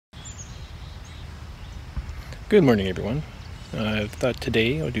Good morning, everyone. I thought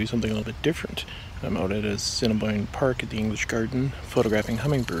today I would do something a little bit different. I'm out at Assiniboine Park at the English Garden photographing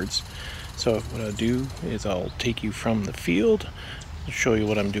hummingbirds. So what I'll do is I'll take you from the field, show you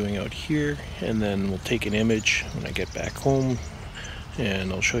what I'm doing out here, and then we'll take an image when I get back home,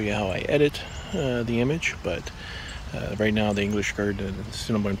 and I'll show you how I edit the image. But right now the English Garden at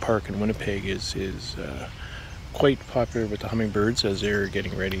Assiniboine Park in Winnipeg is quite popular with the hummingbirds as they're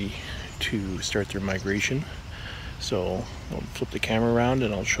getting ready to start their migration. So I'll flip the camera around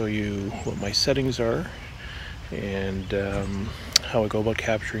and I'll show you what my settings are and how I go about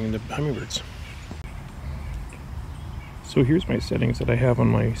capturing the hummingbirds. So here's my settings that I have on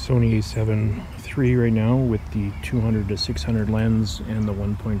my Sony A7 III right now with the 200 to 600 lens and the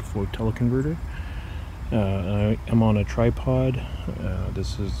 1.4 teleconverter. I'm on a tripod.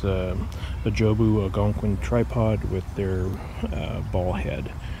 This is a Jobu Algonquin tripod with their ball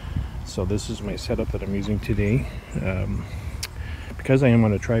head. So this is my setup that I'm using today. Because I am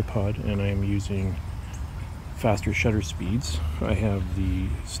on a tripod and I am using faster shutter speeds, I have the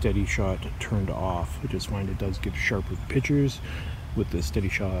steady shot turned off. I just find it does give sharper pictures with the steady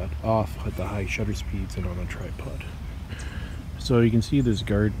shot off at the high shutter speeds and on a tripod. So you can see this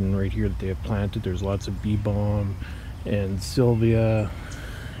garden right here that they have planted. There's lots of bee balm and salvia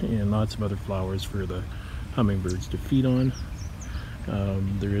and lots of other flowers for the hummingbirds to feed on.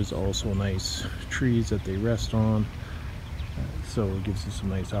 There is also nice trees that they rest on, so it gives you some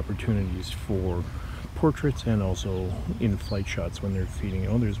nice opportunities for portraits and also in-flight shots when they're feeding.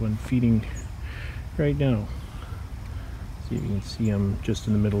 Oh, there's one feeding right now. See if you can see them just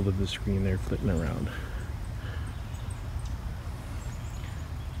in the middle of the screen there flitting around.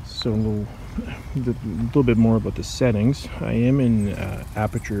 So a little bit more about the settings. I am in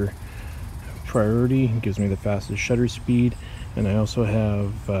aperture priority. It gives me the fastest shutter speed, and I also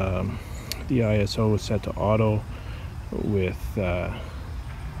have the ISO set to auto with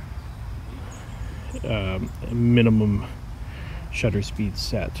minimum shutter speed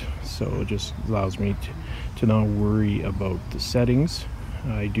set, so it just allows me to not worry about the settings.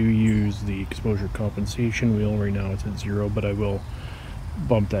 I do use the exposure compensation wheel. Right now it's at 0, but I will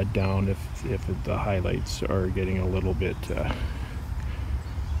bump that down if the highlights are getting a little bit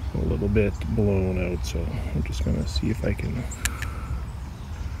blown out. So I'm just gonna see if I can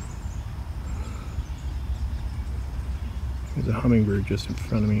there's a hummingbird just in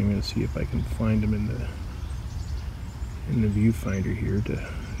front of me. I'm gonna see if I can find him in the viewfinder here to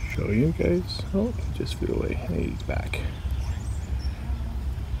show you guys. Oh, he just flew away. Hey, he's back.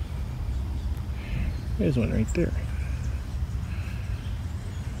 There's one right there.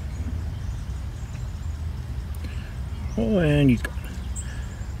 Oh, and he's gone.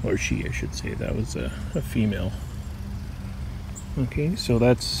 Or she, I should say. That was a female. Okay, so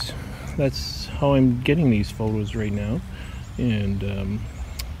that's how I'm getting these photos right now, and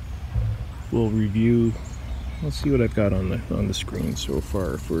we'll review. Let's see what I've got on the screen so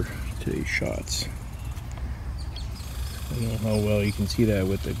far for today's shots. I don't know how well you can see that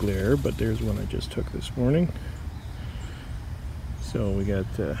with the glare, but there's one I just took this morning. So we got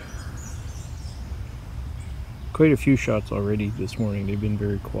quite a few shots already this morning. They've been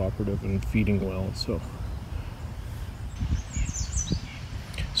very cooperative and feeding well. So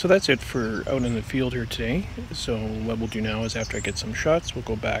that's it for out in the field here today. So what we'll do now is after I get some shots, we'll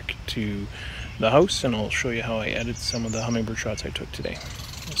go back to the house and I'll show you how I edit some of the hummingbird shots I took today.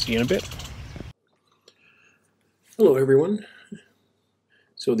 I'll see you in a bit. Hello everyone.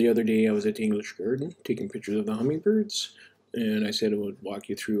 So the other day I was at the English Garden taking pictures of the hummingbirds, and I said I would walk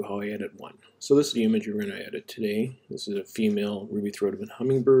you through how I edit one. So this is the image we're going to edit today. This is a female ruby-throated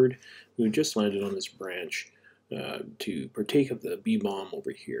hummingbird who just landed on this branch to partake of the bee balm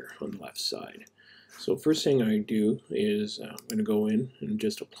over here on the left side. So first thing I do is I'm going to go in and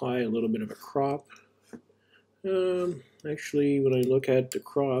just apply a little bit of a crop. Actually, when I look at the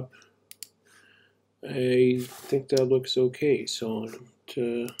crop, I think that looks okay. So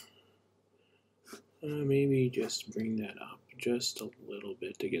to maybe just bring that up just a little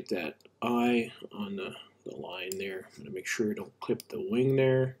bit to get that eye on the line there. I'm going to make sure I don't clip the wing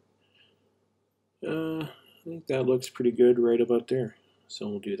there. I think that looks pretty good right about there. So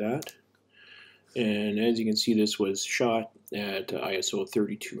we'll do that. And as you can see, this was shot at ISO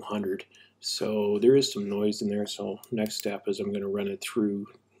 3200. So there is some noise in there. So next step is I'm going to run it through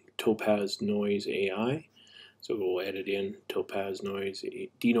Topaz De-noise AI. So we'll edit in Topaz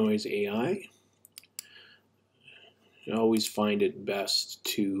De-noise AI. I always find it best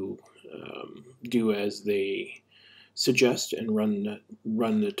to do as they suggest and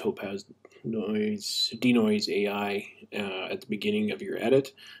run the Topaz De-noise AI at the beginning of your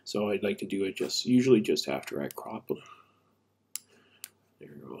edit. So I'd like to do it usually just after I crop them. There,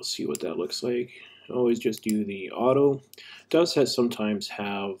 we'll see what that looks like. Always just do the auto. It does sometimes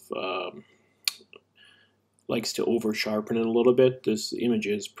have likes to over sharpen it a little bit. This image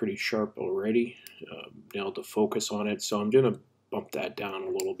is pretty sharp already. Nailed the focus on it, so I'm gonna bump that down a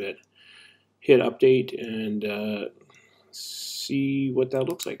little bit. Hit update and see what that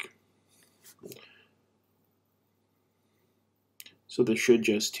looks like. So this should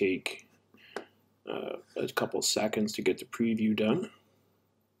just take a couple seconds to get the preview done.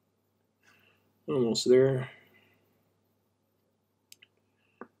 Almost there.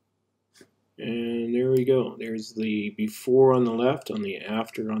 And there we go. There's the before on the left, on the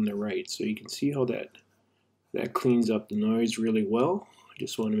after on the right. So you can see how that cleans up the noise really well. I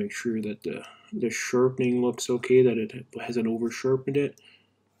just want to make sure that the sharpening looks okay, that it hasn't over sharpened it.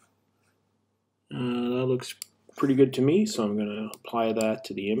 That looks pretty good to me, so I'm going to apply that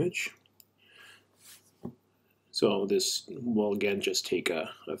to the image. So this will again just take a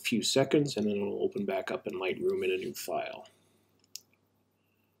few seconds, and then it'll open back up in Lightroom in a new file.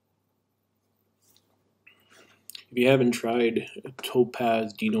 If you haven't tried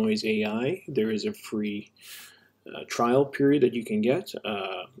Topaz De-noise AI, there is a free trial period that you can get.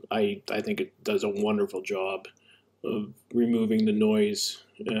 I think it does a wonderful job of removing the noise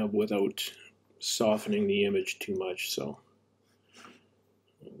without softening the image too much. So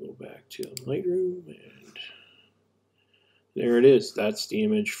I'll go back to Lightroom, and there it is. That's the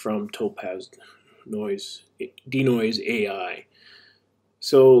image from Topaz De-noise AI.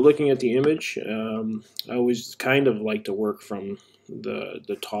 So looking at the image, I always kind of like to work from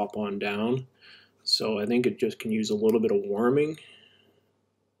the top on down. So I think it just can use a little bit of warming.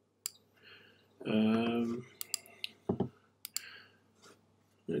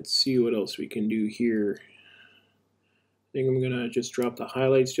 Let's see what else we can do here. I think I'm going to just drop the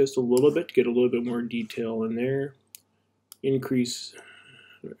highlights just a little bit to get a little bit more detail in there. Increase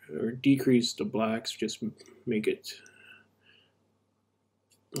or decrease the blacks, just make it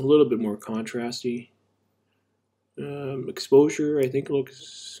a little bit more contrasty. Exposure, I think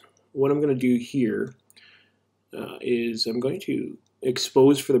looks. What I'm going to do here is I'm going to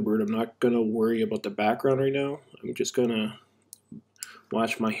expose for the bird. I'm not going to worry about the background right now. I'm just going to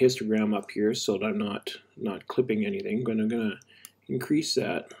watch my histogram up here so that I'm not clipping anything. I'm going to increase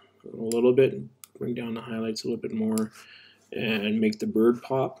that a little bit, bring down the highlights a little bit more, and make the bird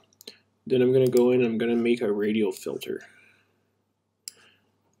pop. Then I'm going to go in and I'm going to make a radial filter.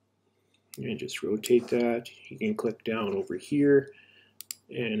 And just rotate that. You can click down over here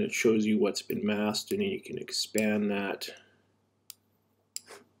and it shows you what's been masked, and then you can expand that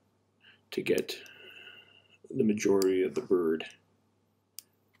to get the majority of the bird.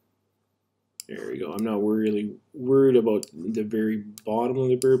 There we go. I'm not really worried about the very bottom of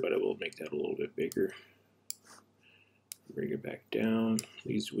the bird, but I will make that a little bit bigger. Bring it back down.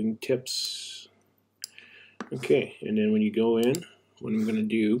 These wingtips. Okay, and then when you go in, what I'm going to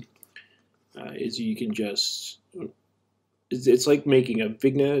do is you can just, it's like making a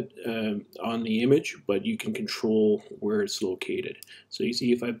vignette on the image, but you can control where it's located. So you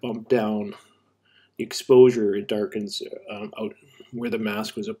see if I bump down the exposure, it darkens out where the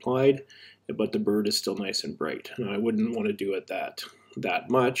mask was applied, but the bird is still nice and bright. Now, I wouldn't want to do it that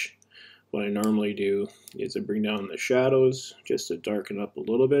much. What I normally do is I bring down the shadows just to darken up a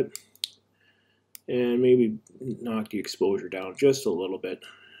little bit, and maybe knock the exposure down just a little bit,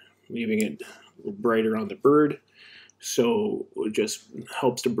 leaving it a little brighter on the bird, so it just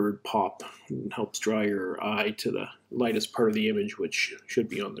helps the bird pop and helps draw your eye to the lightest part of the image, which should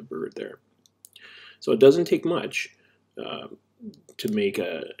be on the bird there. So it doesn't take much to make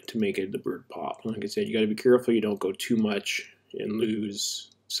the bird pop. Like I said, you got to be careful you don't go too much and lose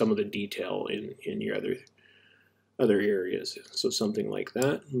some of the detail in your other areas. So something like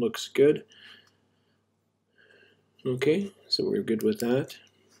that looks good. Okay, so we're good with that.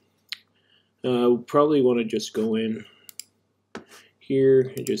 We'll probably want to just go in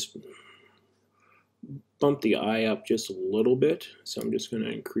here and just bump the eye up just a little bit. So I'm just going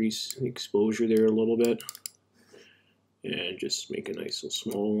to increase the exposure there a little bit and just make a nice little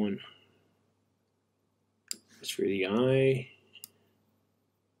small one just for the eye.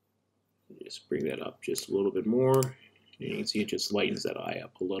 Just bring that up just a little bit more, and you can see it just lightens that eye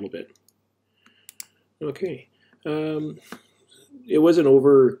up a little bit. Okay, it was an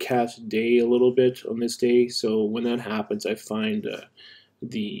overcast day a little bit on this day, so when that happens, I find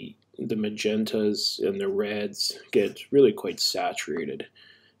the magentas and the reds get really quite saturated.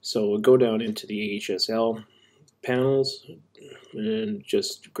 So we'll go down into the HSL, panels and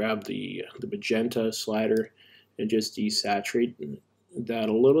just grab the magenta slider and just desaturate that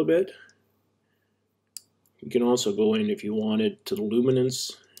a little bit. You can also go in, if you wanted, to the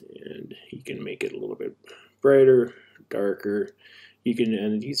luminance, and you can make it a little bit brighter, darker. You can,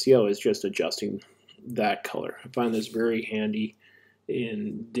 and you see how it's just adjusting that color. I find this very handy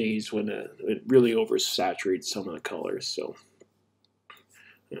in days when it really oversaturates some of the colors. So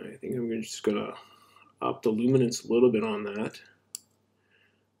I think I'm just gonna up the luminance a little bit on that.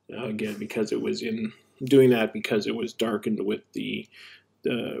 Again, because it was doing that because it was darkened with the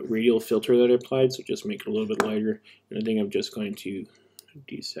radial filter that I applied, so just make it a little bit lighter. And I think I'm just going to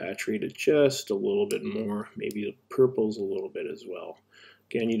desaturate it just a little bit more, maybe the purples a little bit as well.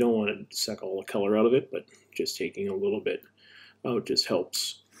 Again, you don't want to suck all the color out of it, but just taking a little bit out just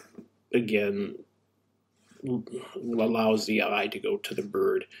helps, again, allows the eye to go to the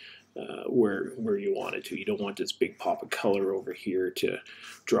bird where you want it to. You don't want this big pop of color over here to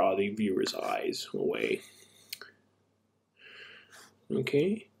draw the viewer's eyes away.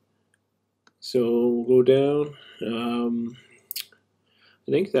 Okay, so we'll go down.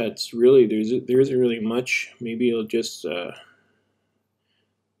 I think that's really, there isn't really much. Maybe it'll just the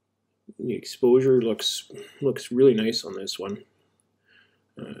exposure looks really nice on this one.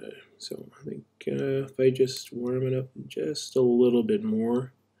 So I think if I just warm it up just a little bit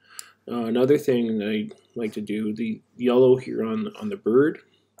more. Another thing that I like to do, the yellow here on the bird,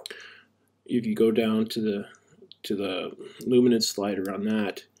 if you go down to the luminance slider on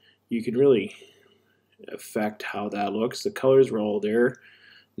that, you can really affect how that looks. The colors were all there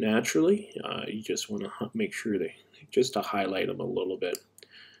naturally. You just want to make sure just to highlight them a little bit,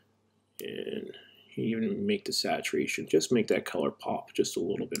 and even make the saturation, just make that color pop just a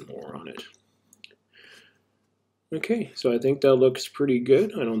little bit more on it. Okay, so I think that looks pretty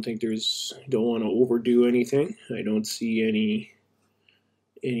good. I don't think don't want to overdo anything. I don't see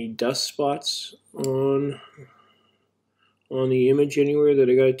any dust spots on the image anywhere that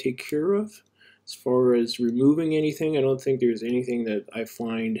I got to take care of. As far as removing anything, I don't think there's anything that I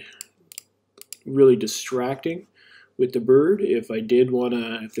find really distracting with the bird. If I did want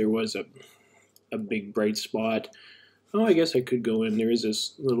to, if there was a big bright spot, oh, I guess I could go in. There is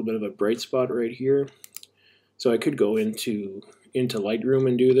this little bit of a bright spot right here. So I could go into Lightroom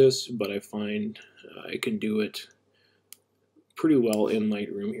and do this, but I find I can do it pretty well in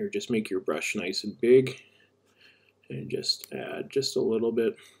Lightroom here. Just make your brush nice and big and just add just a little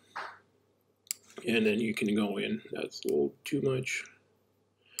bit. And then you can go in, that's a little too much.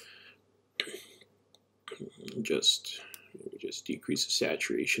 Just decrease the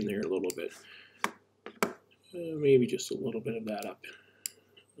saturation there a little bit. Maybe just a little bit of that up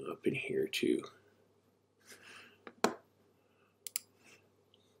in here too.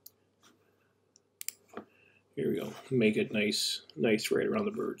 Here we go. Make it nice right around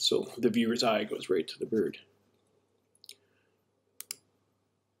the bird, so the viewer's eye goes right to the bird.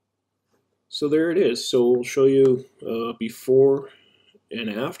 So there it is. So we'll show you before and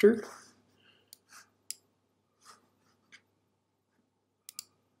after.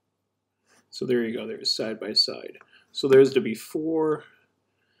 So there you go. There's side by side. So there's the before,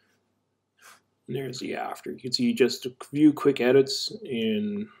 and there's the after. You can see just a few quick edits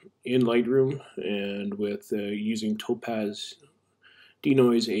in Lightroom, and with using Topaz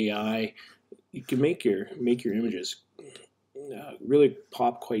De-noise AI, you can make your images really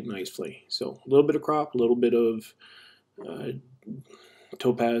pop quite nicely. So a little bit of crop, a little bit of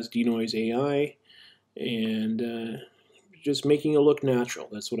Topaz De-noise AI, and just making it look natural.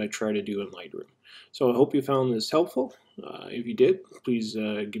 That's what I try to do in Lightroom. So I hope you found this helpful. If you did, please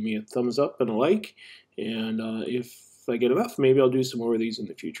give me a thumbs up and a like. And if I get enough, maybe I'll do some more of these in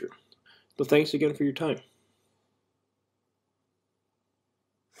the future. So thanks again for your time.